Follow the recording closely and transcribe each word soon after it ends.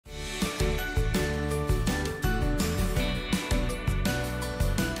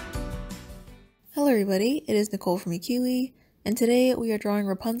Hello everybody, it is Nicole from iiKiui, and today we are drawing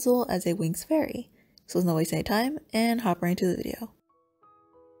Rapunzel as a WINX fairy. So let's not waste any time and hop right into the video.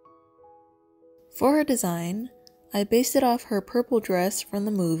 For her design, I based it off her purple dress from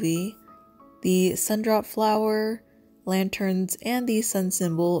the movie, the sundrop flower, lanterns, and the sun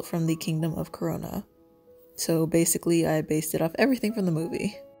symbol from the Kingdom of Corona. So basically I based it off everything from the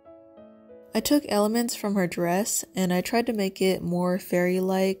movie. I took elements from her dress and I tried to make it more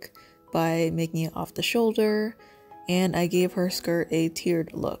fairy-like by making it off the shoulder, and I gave her skirt a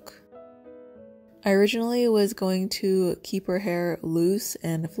tiered look. I originally was going to keep her hair loose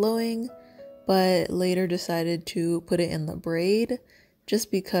and flowing, but later decided to put it in the braid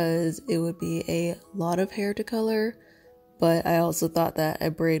just because it would be a lot of hair to color, but I also thought that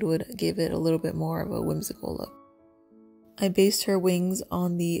a braid would give it a little bit more of a whimsical look. I based her wings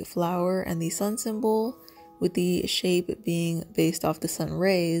on the flower and the sun symbol, with the shape being based off the sun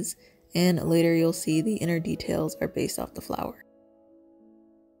rays, and later you'll see the inner details are based off the flower.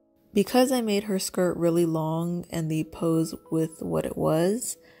 Because I made her skirt really long and the pose with what it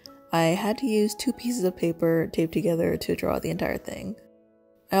was, I had to use 2 pieces of paper taped together to draw the entire thing.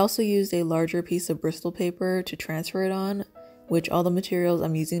 I also used a larger piece of Bristol paper to transfer it on, which all the materials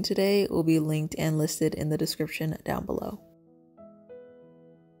I'm using today will be linked and listed in the description down below.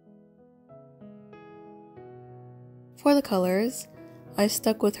 For the colors, I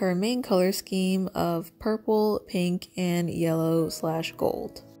stuck with her main color scheme of purple, pink, and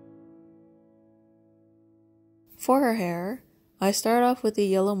yellow/gold. For her hair, I started off with a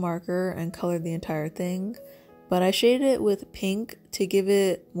yellow marker and colored the entire thing, but I shaded it with pink to give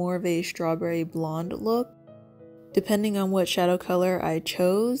it more of a strawberry blonde look. Depending on what shadow color I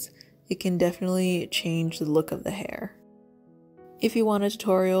chose, it can definitely change the look of the hair. If you want a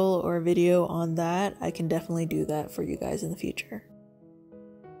tutorial or a video on that, I can definitely do that for you guys in the future.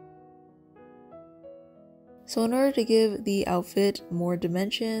 So in order to give the outfit more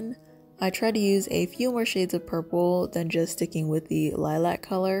dimension, I tried to use a few more shades of purple than just sticking with the lilac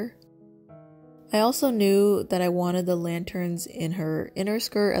color. I also knew that I wanted the lanterns in her inner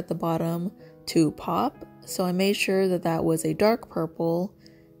skirt at the bottom to pop, so I made sure that that was a dark purple,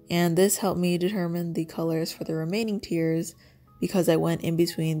 and this helped me determine the colors for the remaining tiers because I went in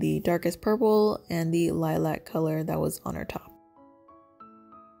between the darkest purple and the lilac color that was on her top.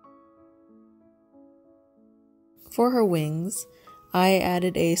 For her wings, I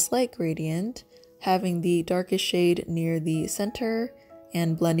added a slight gradient, having the darkest shade near the center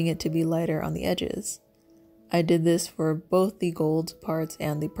and blending it to be lighter on the edges. I did this for both the gold parts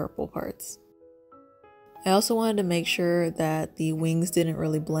and the purple parts. I also wanted to make sure that the wings didn't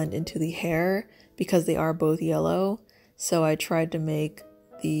really blend into the hair because they are both yellow, so I tried to make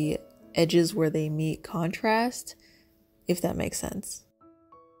the edges where they meet contrast, if that makes sense.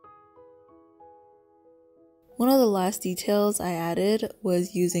 One of the last details I added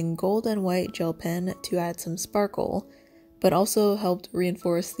was using gold and white gel pen to add some sparkle, but also helped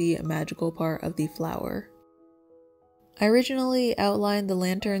reinforce the magical part of the flower. I originally outlined the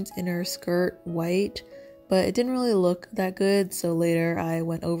lantern's inner skirt white, but it didn't really look that good, so later I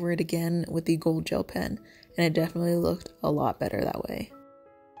went over it again with the gold gel pen, and it definitely looked a lot better that way.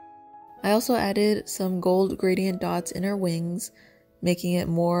 I also added some gold gradient dots in her wings, making it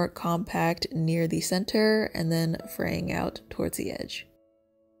more compact near the center and then fraying out towards the edge.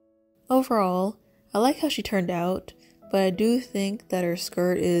 Overall, I like how she turned out, but I do think that her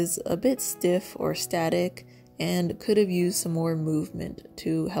skirt is a bit stiff or static and could have used some more movement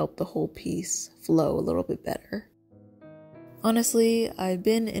to help the whole piece flow a little bit better. Honestly, I've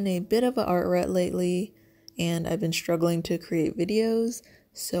been in a bit of an art rut lately and I've been struggling to create videos,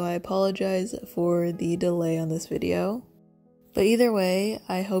 so I apologize for the delay on this video. But either way,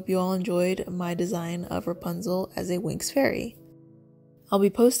 I hope you all enjoyed my design of Rapunzel as a WINX fairy. I'll be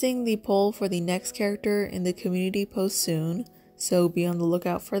posting the poll for the next character in the community post soon, so be on the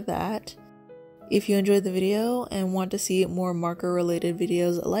lookout for that. If you enjoyed the video and want to see more marker related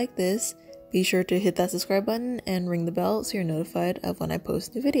videos like this, be sure to hit that subscribe button and ring the bell so you're notified of when I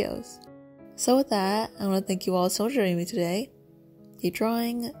post new videos. So with that, I want to thank you all so much for joining me today. Keep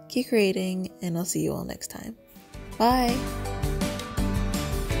drawing, keep creating, and I'll see you all next time. Bye!